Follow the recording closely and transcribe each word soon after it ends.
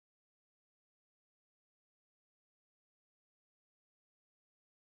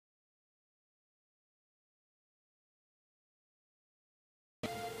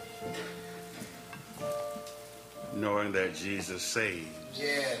knowing that Jesus saves.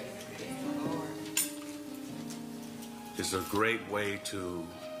 Yeah. It's a great way to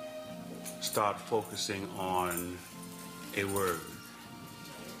start focusing on a word.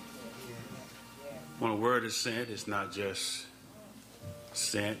 When a word is sent, it's not just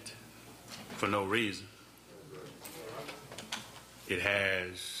sent for no reason. It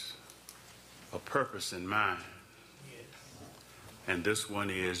has a purpose in mind. And this one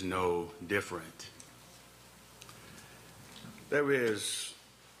is no different. There is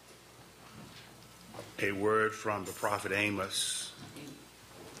a word from the prophet Amos,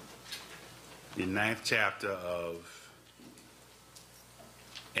 the 9th chapter of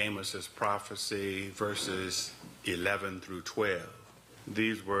Amos's prophecy, verses 11 through 12.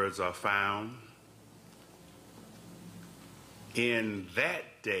 These words are found: in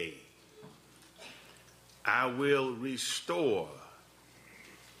that day I will restore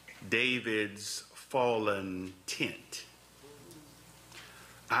David's fallen tent.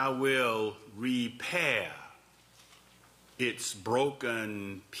 I will repair its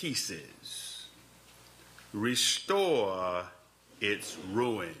broken pieces, restore its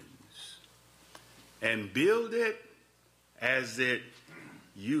ruins, and build it as it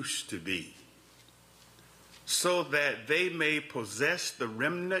used to be, so that they may possess the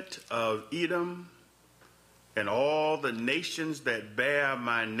remnant of Edom and all the nations that bear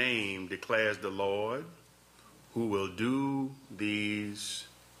my name, declares the Lord, who will do these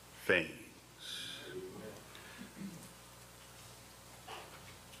things.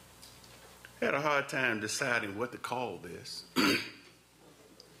 I had a hard time deciding what to call this.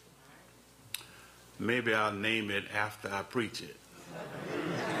 Maybe I'll name it after I preach it.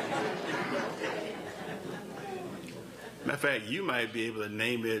 Matter of fact, you might be able to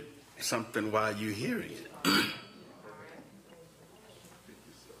name it something while you're hearing it.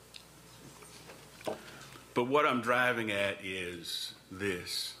 But what I'm driving at is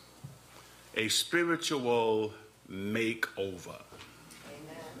this: a spiritual makeover.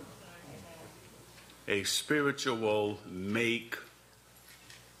 A spiritual makeover.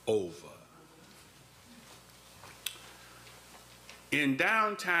 In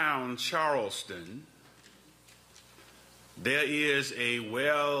downtown Charleston, there is a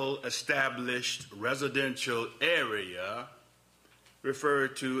well-established residential area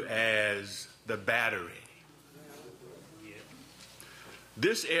referred to as the Battery.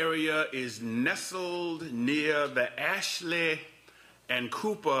 This area is nestled near the Ashley and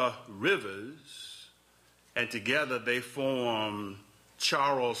Cooper rivers, and together they form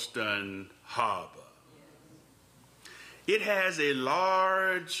Charleston Harbor. It has a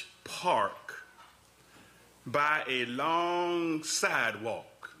large park by a long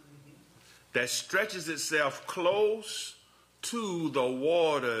sidewalk that stretches itself close to the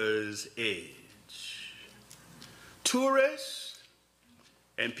water's edge. Tourists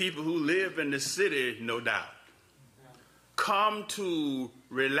and people who live in the city, no doubt, come to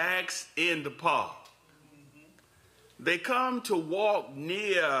relax in the park. They come to walk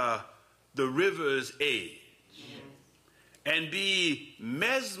near the river's edge and be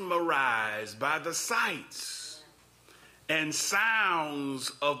mesmerized by the sights and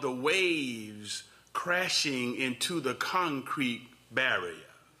sounds of the waves crashing into the concrete barrier.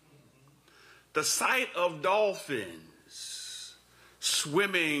 The sight of dolphins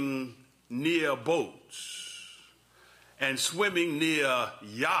swimming near boats and swimming near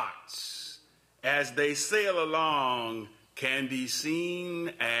yachts as they sail along can be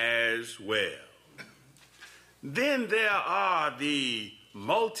seen as well. Then there are the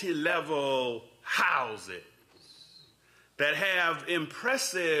multi-level houses that have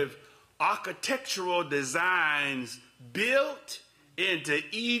impressive architectural designs built into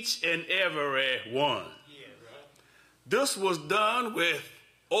each and every one. This was done with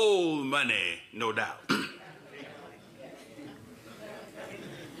old money, no doubt.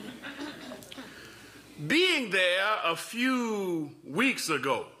 Being there a few weeks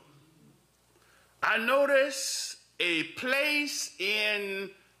ago, I noticed a place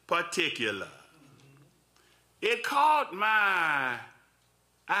in particular. It caught my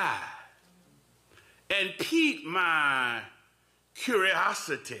eye and piqued my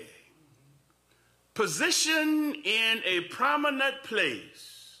curiosity. Positioned in a prominent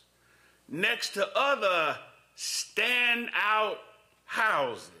place next to other standout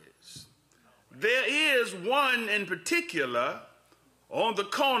houses, there is one in particular on the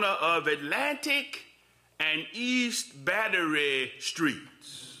corner of Atlantic and East Battery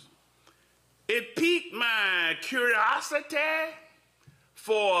Streets. It piqued my curiosity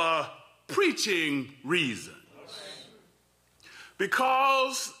for preaching reasons,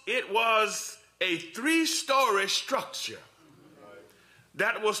 because it was a 3-story structure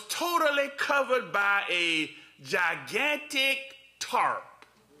that was totally covered by a gigantic tarp,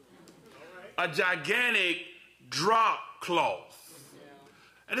 a gigantic drop cloth.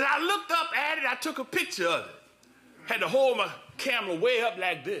 And as I looked up at it, I took a picture of it. Had to hold my camera way up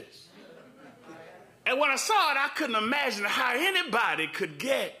like this. And when I saw it, I couldn't imagine how anybody could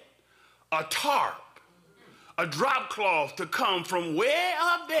get a tarp, a drop cloth, to come from way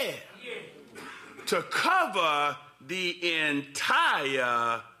up there to cover the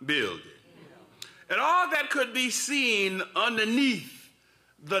entire building. And all that could be seen underneath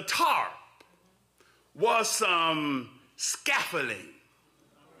the tarp was some scaffolding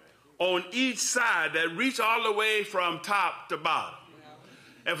on each side that reached all the way from top to bottom.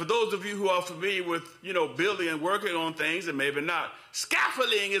 And for those of you who are familiar with, building and working on things, and maybe not,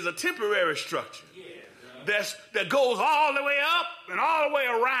 scaffolding is a temporary structure that goes all the way up and all the way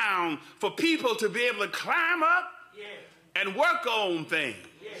around for people to be able to climb up and work on things,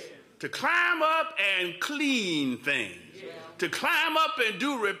 to climb up and clean things, to climb up and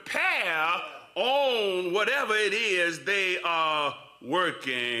do repair on whatever it is they are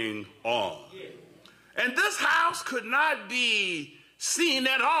working on. And this house could not be seen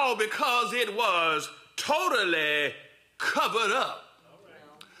at all because it was totally covered up.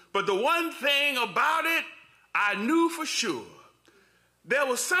 But the one thing about it, I knew for sure, there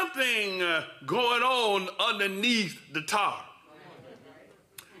was something going on underneath the tarp.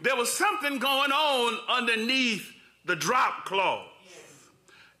 There was something going on underneath the drop cloth.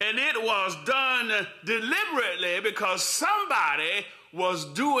 And it was done deliberately because somebody was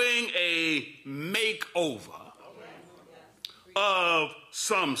doing a makeover of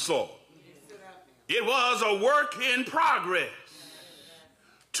some sort. It was a work in progress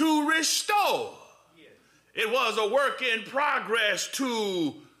to restore. It was a work in progress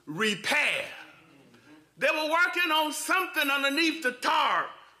to repair. They were working on something underneath the tarp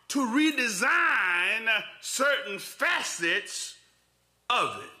to redesign certain facets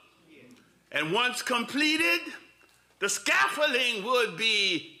of it. And once completed, the scaffolding would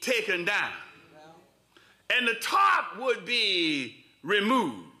be taken down and the tarp would be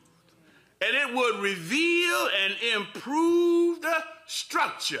removed, and it would reveal an improved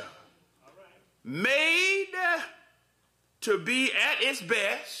structure made to be at its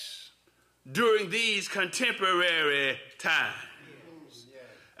best during these contemporary times.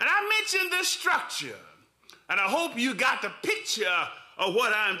 And I mentioned this structure, and I hope you got the picture of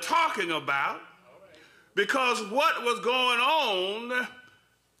what I'm talking about, because what was going on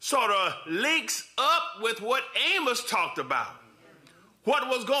sort of links up with what Amos talked about. What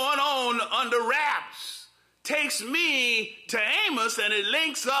was going on under wraps takes me to Amos, and it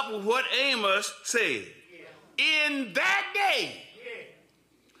links up with what Amos said. In that day,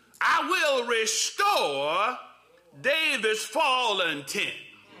 I will restore David's fallen tent.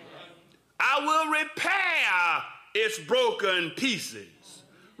 I will repair its broken pieces,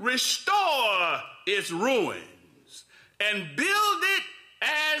 restore its ruins, and build it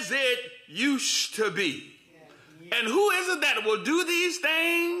as it used to be. And who is it that will do these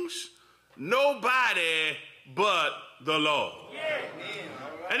things? Nobody but the Lord.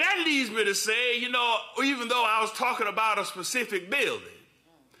 And that leads me to say, even though I was talking about a specific building,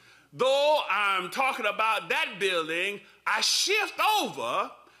 though I'm talking about that building, I shift over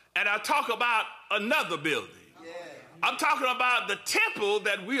and I talk about another building. I'm talking about the temple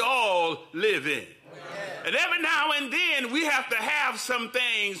that we all live in. And every now and then we have to have some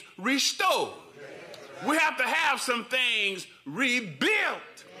things restored. We have to have some things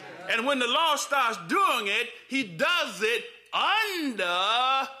rebuilt. And when the Lord starts doing it, he does it under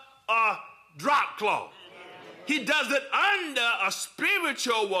a drop cloth. He does it under a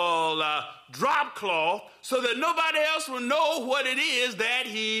spiritual drop cloth so that nobody else will know what it is that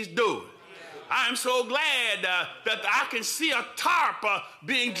he's doing. I'm so glad that I can see a tarp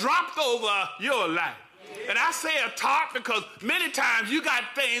being dropped over your life. And I say a tarp because many times you got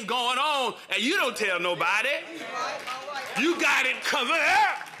things going on and you don't tell nobody. You got it covered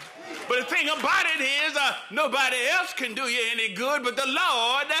up. But the thing about it is nobody else can do you any good, but the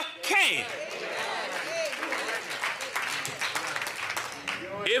Lord can.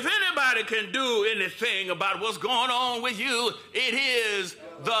 If anybody can do anything about what's going on with you, it is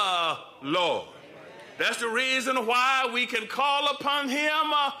the Lord. That's the reason why we can call upon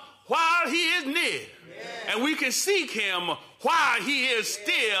him while he is near. And we can seek him while he is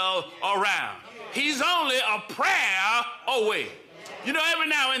still around. He's only a prayer away. Every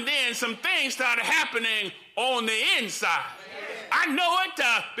now and then some things started happening on the inside. I I know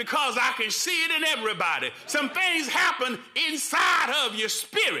it because I can see it in everybody. Some things happen inside of your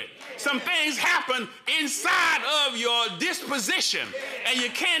spirit. Some things happen inside of your disposition. And you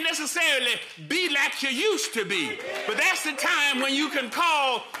can't necessarily be like you used to be. But that's the time when you can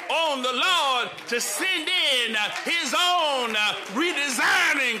call on the Lord to send in his own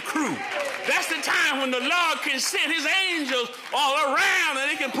redesigning crew. That's the time when the Lord can send his angels all around, and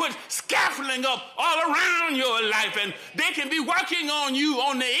they can put scaffolding up all around your life, and they can be working on you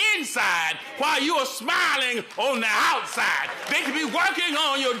on the inside while you are smiling on the outside. They can be working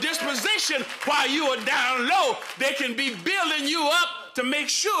on your disposition while you are down low. They can be building you up to make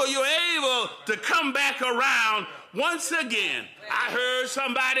sure you're able to come back around once again. I heard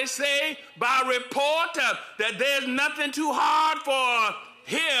somebody say by report that there's nothing too hard for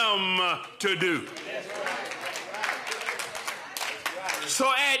him to do. So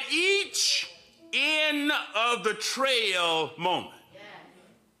at each end of the trail moment,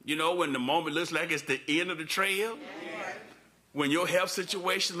 you know, when the moment looks like it's the end of the trail, when your health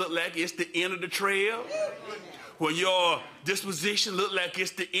situation looks like it's the end of the trail, when your disposition looks like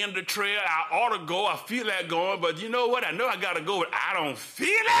it's the end of the trail, I ought to go, I feel like going, but you know what? I know I got to go, but I don't feel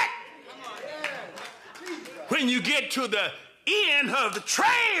it. When you get to the end of the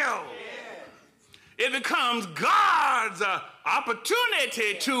trail, it becomes God's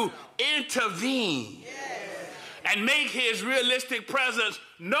opportunity to intervene and make his realistic presence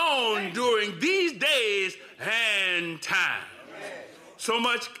known during these days and times. So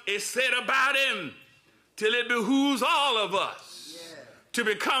much is said about him till it behooves all of us to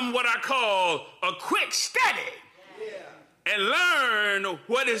become what I call a quick study and learn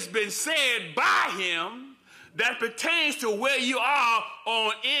what has been said by him that pertains to where you are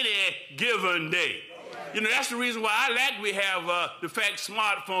on any given day. You know, that's the reason why I like we have the fact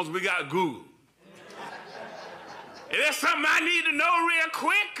smartphones, we got Google. If there's something I need to know real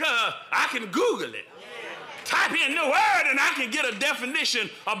quick, I can Google it. Type in the word and I can get a definition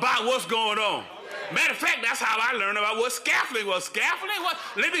about what's going on. Matter of fact, that's how I learned about what scaffolding was. Scaffolding? What?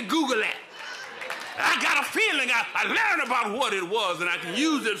 Let me Google that. I got a feeling I learned about what it was and I can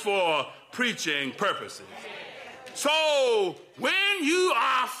use it for preaching purposes. So when you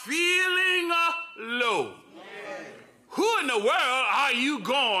are feeling low, who in the world are you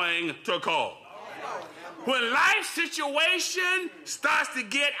going to call? When life situation starts to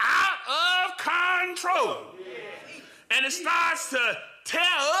get out of control and it starts to tear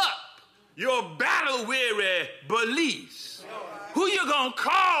up your battle-weary beliefs, who you going to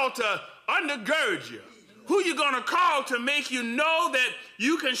call to undergird you? Who you going to call to make you know that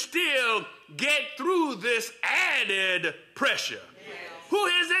you can still get through this added pressure? Who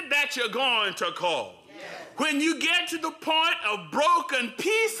is it that you're going to call? When you get to the point of broken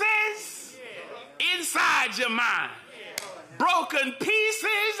pieces inside your mind, broken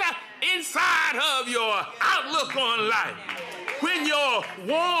pieces inside of your outlook on life, when your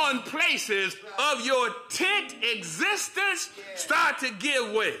worn places of your tent existence start to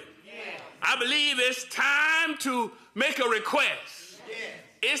give way, I believe it's time to make a request.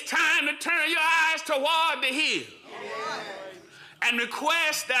 It's time to turn your eyes toward the hill and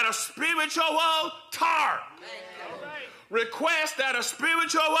request that a spiritual tarp, request that a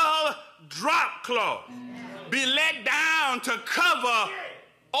spiritual drop cloth be let down to cover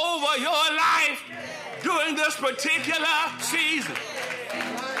over your life during this particular season.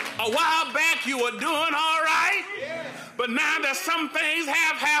 A while back you were doing all right, but now that some things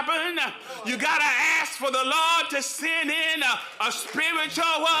have happened, you got to ask for the Lord to send in a spiritual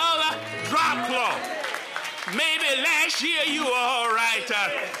drop cloth. Maybe last year you were all right,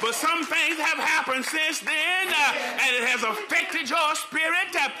 but some things have happened since then, and it has affected your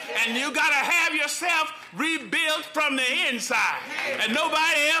spirit, and you got to have yourself rebuilt from the inside. And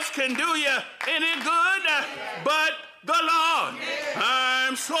nobody else can do you any good but the Lord.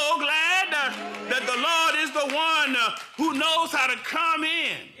 I'm so glad that the Lord is the one who knows how to come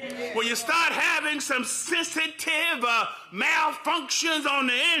in when you start having some sensitive malfunctions on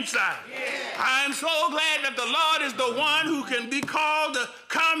the inside. I'm so glad that the Lord is the one who can be called to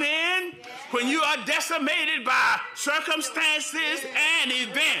come in when you are decimated by circumstances and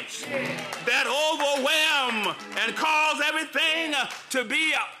events that overwhelm and cause everything to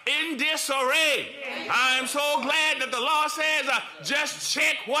be in disarray. I'm so glad that the Lord says, just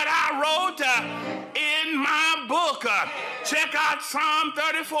check what I wrote in my book. Check out Psalm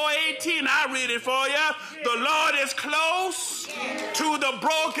 34:18. I read it for you. The Lord is close to the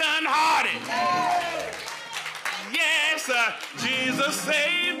brokenhearted. Yes, Jesus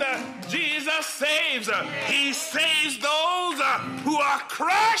saved. Jesus saves. He saves those who are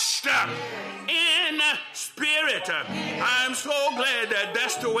crushed in spirit. spirit. I'm so glad that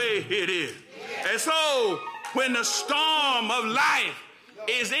that's the way it is. And so when the storm of life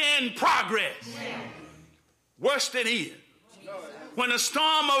is in progress, worse than is. When the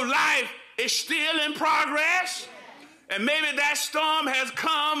storm of life is still in progress, and maybe that storm has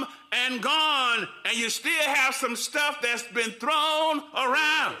come and gone, and you still have some stuff that's been thrown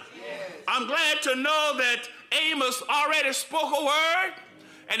around. I'm glad to know that Amos already spoke a word,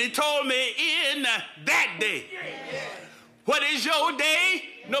 and he told me in that day. What is your day?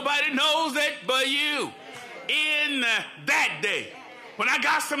 Nobody knows it but you. In that day. When I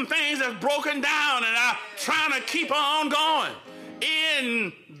got some things that's broken down and I'm trying to keep on going.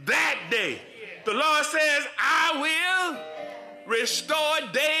 In that day. The Lord says, I will restore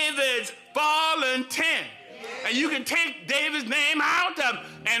David's fallen tent. And you can take David's name out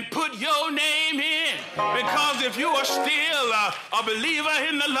and put your name in. Because if you are still a believer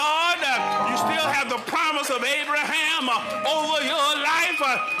in the Lord, you still have the promise of Abraham over your life,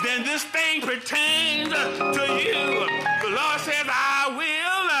 then this thing pertains to you. The Lord says, I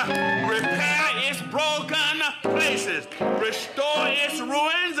will repair its broken places, restore its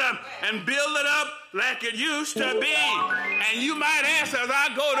ruins, and build it up like it used to be. And you might ask as I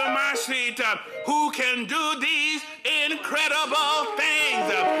go to my seat, who can do these incredible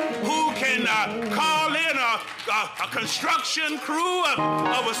things? Who can call in a construction crew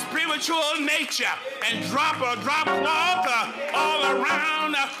of a spiritual nature and drop a drop cloth all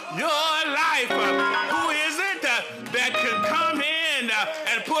around your life? Who is it that can come in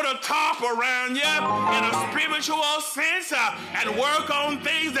and put a top around you in a spiritual sense and work on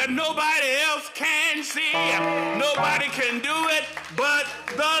things that nobody else can see? Nobody can do it but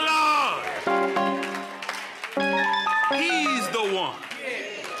the Lord. He's the one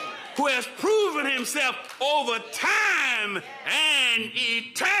who has proven himself over time and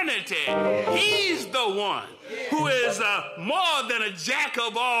eternity. He's the one who is more than a jack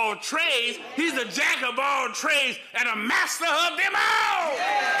of all trades. He's a jack of all trades and a master of them all.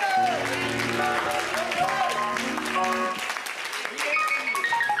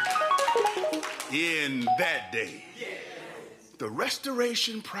 In that day, the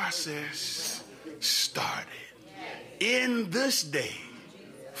restoration process started. In this day,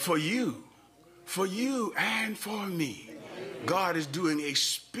 for you and for me, God is doing a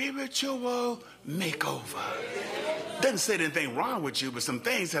spiritual makeover. Doesn't say anything wrong with you, but some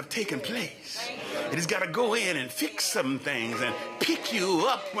things have taken place. And he's got to go in and fix some things and pick you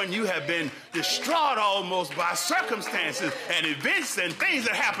up when you have been distraught almost by circumstances and events and things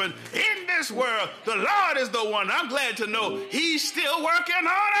that happen in this world. The Lord is the one. I'm glad to know he's still working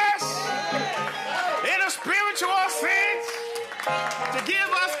on us in a spiritual sense to give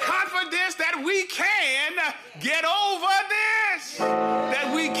us confidence that we can get over this,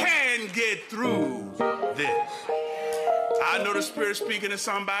 that we can get through this. I know the Spirit speaking to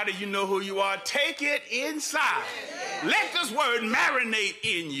somebody. You know who you are. Take it inside. Let this word marinate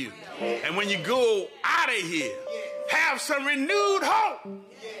in you. And when you go out of here, have some renewed hope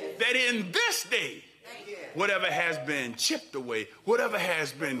that in this day, whatever has been chipped away, whatever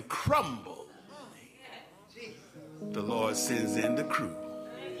has been crumbled, the Lord sends in the crew.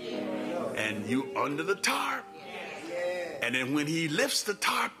 And you under the tarp. And then when he lifts the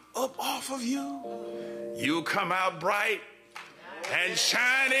tarp up off of you, you'll come out bright and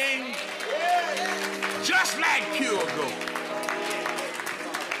shining just like pure gold.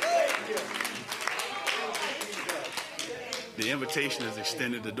 The invitation is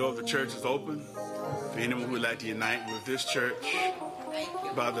extended. The door of the church is open. For anyone who would like to unite with this church,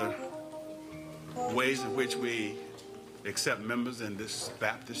 by the ways in which we accept members in this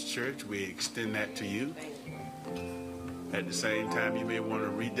Baptist church, we extend that to you. At the same time, you may want to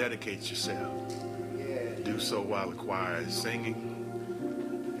rededicate yourself. Do so while the choir is singing,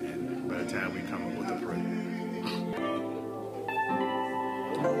 and by the time we come up with a prayer.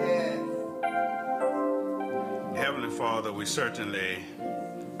 Heavenly Father, we certainly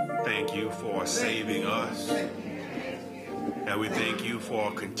thank you for saving us, and we thank you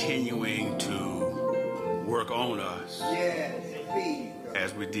for continuing to work on us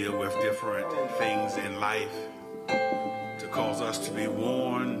as we deal with different things in life to cause us to be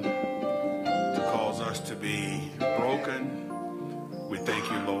worn, to cause us to be broken. We thank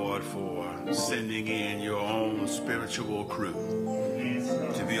you, Lord, for sending in your own spiritual crew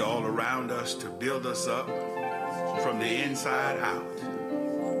to be all around us, to build us up from the inside out,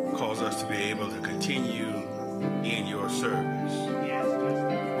 cause us to be able to continue in your service.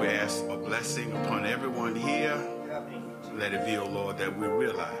 We ask a blessing upon everyone here. Let it be, O Lord, that we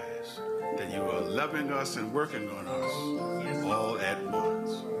realize that you are loving us and working on us all at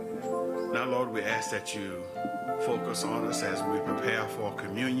once. Now, Now, Lord, we ask that you focus on us as we prepare for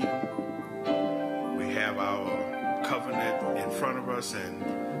communion. We have our covenant in front of us,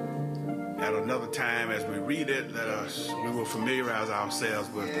 and at another time as we read it, we will familiarize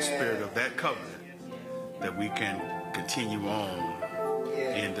ourselves with the spirit of that covenant, that we can continue on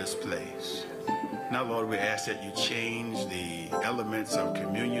in this place. Now, Lord, we ask that you change the elements of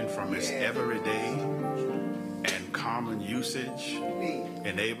communion from its everyday and common usage,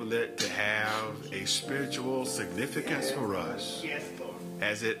 enable it to have a spiritual significance for us,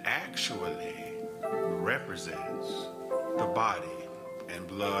 as it actually represents the body and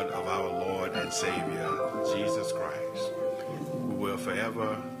blood of our Lord and Savior, Jesus Christ, who will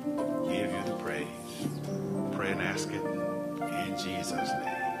forever give you the praise. Pray and ask it in Jesus'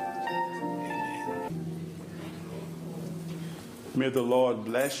 name. Amen. May the Lord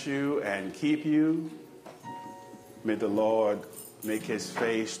bless you and keep you. May the Lord make his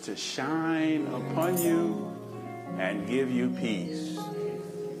face to shine upon you and give you peace.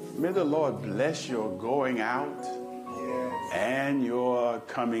 May the Lord bless your going out and your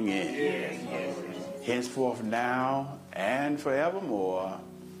coming in. Henceforth now and forevermore.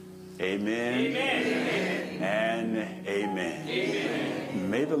 Amen. Amen. And amen.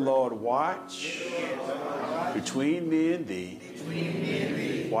 Amen. May the Lord watch between me and thee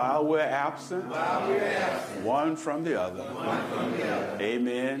while we're absent, one from the other.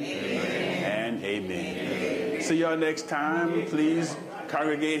 Amen. And amen. See y'all next time. Please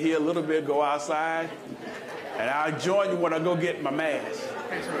congregate here a little bit, go outside, and I'll join you when I go get my mask.